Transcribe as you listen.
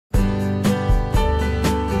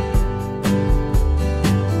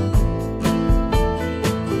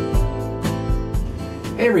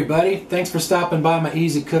Hey everybody, thanks for stopping by my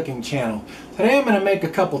easy cooking channel. Today I'm going to make a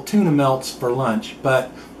couple tuna melts for lunch,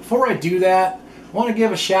 but before I do that, I want to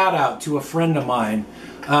give a shout out to a friend of mine,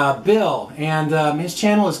 Bill, and his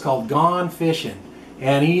channel is called Gone Fishing,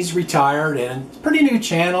 and he's retired and it's a pretty new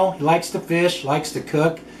channel. He likes to fish, likes to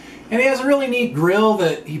cook, and he has a really neat grill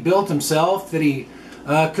that he built himself that he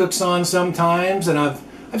cooks on sometimes, and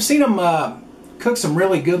I've seen him cook some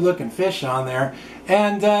really good looking fish on there.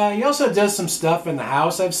 And he also does some stuff in the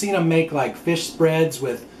house. I've seen him make like fish spreads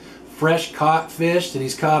with fresh caught fish that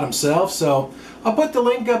he's caught himself. So I'll put the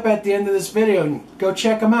link up at the end of this video and go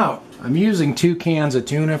check him out. I'm using 2 cans of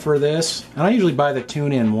tuna for this. And I usually buy the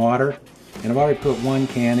tuna in water. And I've already put 1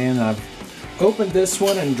 can in. I've opened this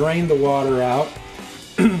one and drained the water out.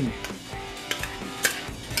 Then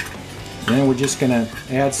we're just going to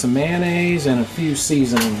add some mayonnaise and a few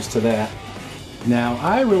seasonings to that. Now,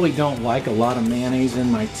 I really don't like a lot of mayonnaise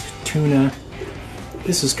in my tuna.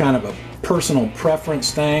 This is kind of a personal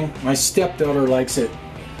preference thing. My stepdaughter likes it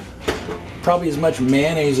probably as much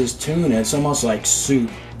mayonnaise as tuna. It's almost like soup.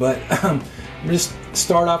 But just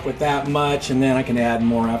start off with that much, and then I can add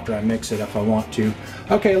more after I mix it if I want to.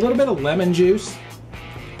 Okay, a little bit of lemon juice.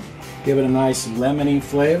 Give it a nice lemony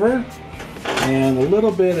flavor. And a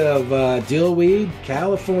little bit of dillweed,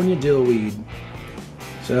 California dillweed.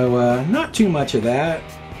 So not too much of that.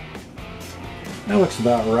 That looks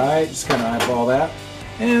about right. Just kind of eyeball that.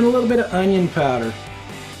 And a little bit of onion powder.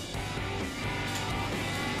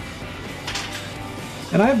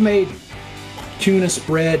 And I've made tuna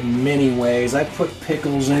spread many ways. I've put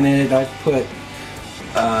pickles in it. I've put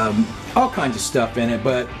all kinds of stuff in it.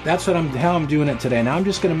 But that's what how I'm doing it today. Now I'm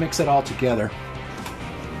just going to mix it all together.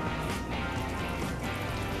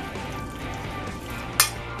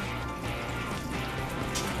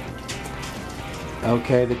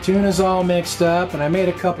 Okay, the tuna's all mixed up, and I made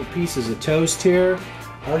a couple pieces of toast here.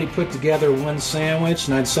 I already put together 1 sandwich,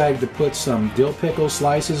 and I decided to put some dill pickle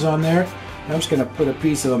slices on there. I'm just going to put a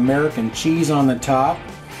piece of American cheese on the top,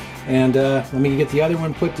 and let me get the other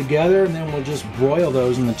one put together, and then we'll just broil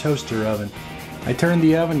those in the toaster oven. I turned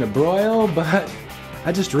the oven to broil, but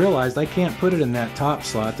I just realized I can't put it in that top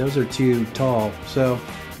slot. Those are too tall, so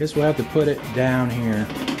I guess we'll have to put it down here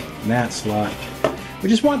in that slot. We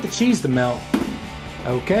just want the cheese to melt.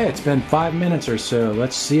 Okay, it's been 5 minutes or so.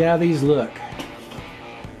 Let's see how these look.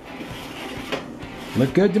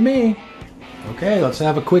 Look good to me. Okay, let's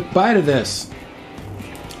have a quick bite of this.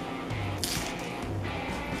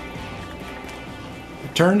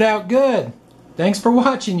 It turned out good. Thanks for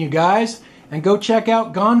watching, you guys. And go check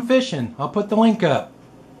out Gone Fishing. I'll put the link up.